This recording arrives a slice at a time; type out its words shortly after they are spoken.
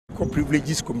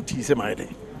privileges committee say my day.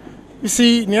 You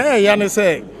see, near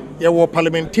say there were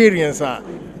parliamentarians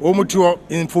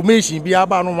information be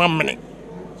about 1 minute.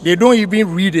 They don't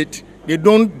even read it, they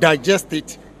don't digest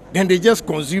it, then they just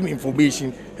consume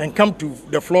information and come to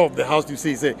the floor of the house to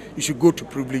say you should go to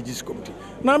privileges committee.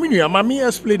 Now me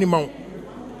explain him.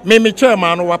 Me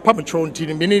chairman or permitron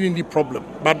team any problem,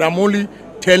 but I'm only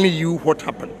telling you what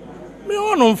happened. Me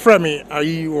on frame me are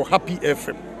you happy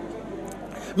FM.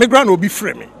 Me grand will be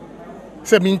frame.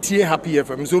 Say me tie happy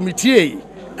FM. So me tie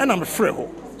and I'm free.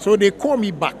 So they call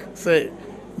me back. Say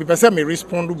me person me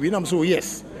respond to be. I'm so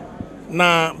yes.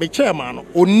 Na me chairman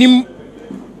onim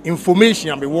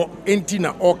information me what enti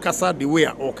na all kasa the way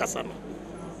all kasa.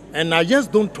 And I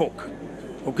just don't talk.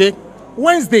 Okay?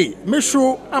 Wednesday, make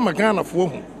sure I'm a Ghana for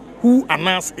who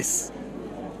announce is.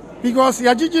 Because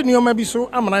Yajiji Nyo maybe so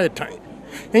I'm an time.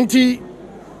 Enti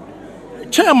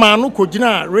chairman no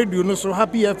kojina radio no so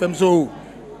happy FM so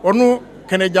ono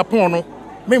kene Agyapong no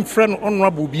me friend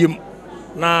honorable biem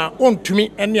na on to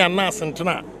me any announce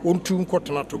ntena on to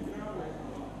nkotena to.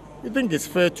 You think it's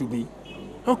fair to me?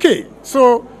 Okay,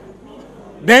 so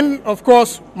then of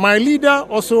course my leader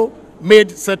also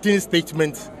made certain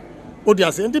statements.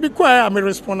 Odia say, and to be quiet, I may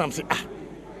respond. I'm say,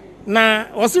 na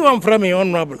was you one from me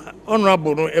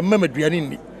honorable no a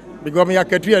memeduani because me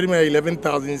akatria me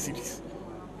 11,000 cities.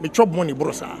 Me chop money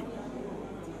brosa.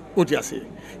 Odia say,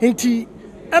 inti,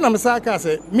 and I'm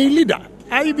say, me leader.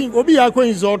 I even obi akwa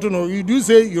insult no. You do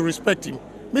say you respect him.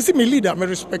 Me see me leader, me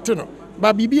respect no.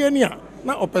 But bibi enia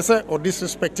na opese or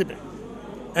disrespect me.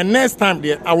 And next time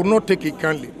there, I will not take it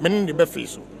kindly. Many the best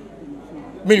face.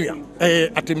 Million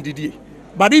attempted.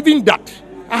 But even that,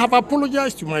 I have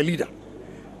apologized to my leader.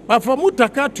 But for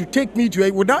Muntaka to take me to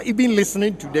without even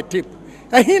listening to the tape,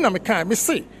 I hear me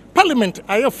say, Parliament,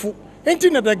 I have full.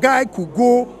 Anything that the guy could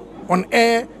go on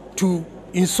air to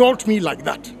insult me like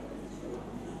that.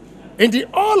 And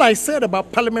all I said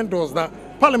about Parliament was that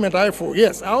Parliament I for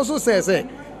yes. I also say,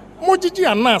 Mojiji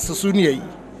anas suniye.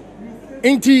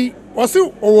 Enti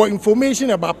also our information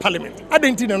about Parliament. I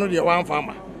didn't know the one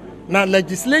farmer. Now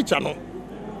legislature no.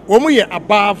 When we are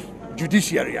above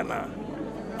judiciary, I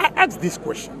ask this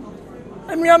question.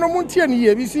 And we are no Muntian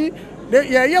here. You see,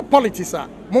 the politics are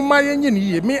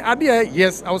me,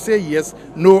 yes, I'll say yes,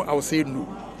 no, I'll say no.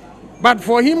 But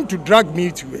for him to drag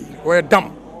me to we're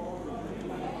dumb.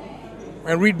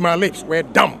 And read my lips, we're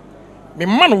dumb. Me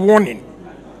man warning.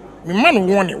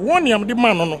 Warning, I'm the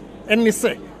man no. And they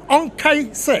say, on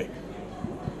Kai say,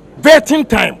 vetting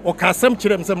time, or Kasem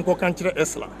Chirem Sem Kokanchira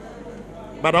Esla.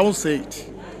 But I won't say it.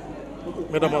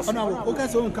 Me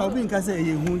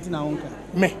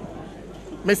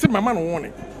see my man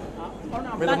warning.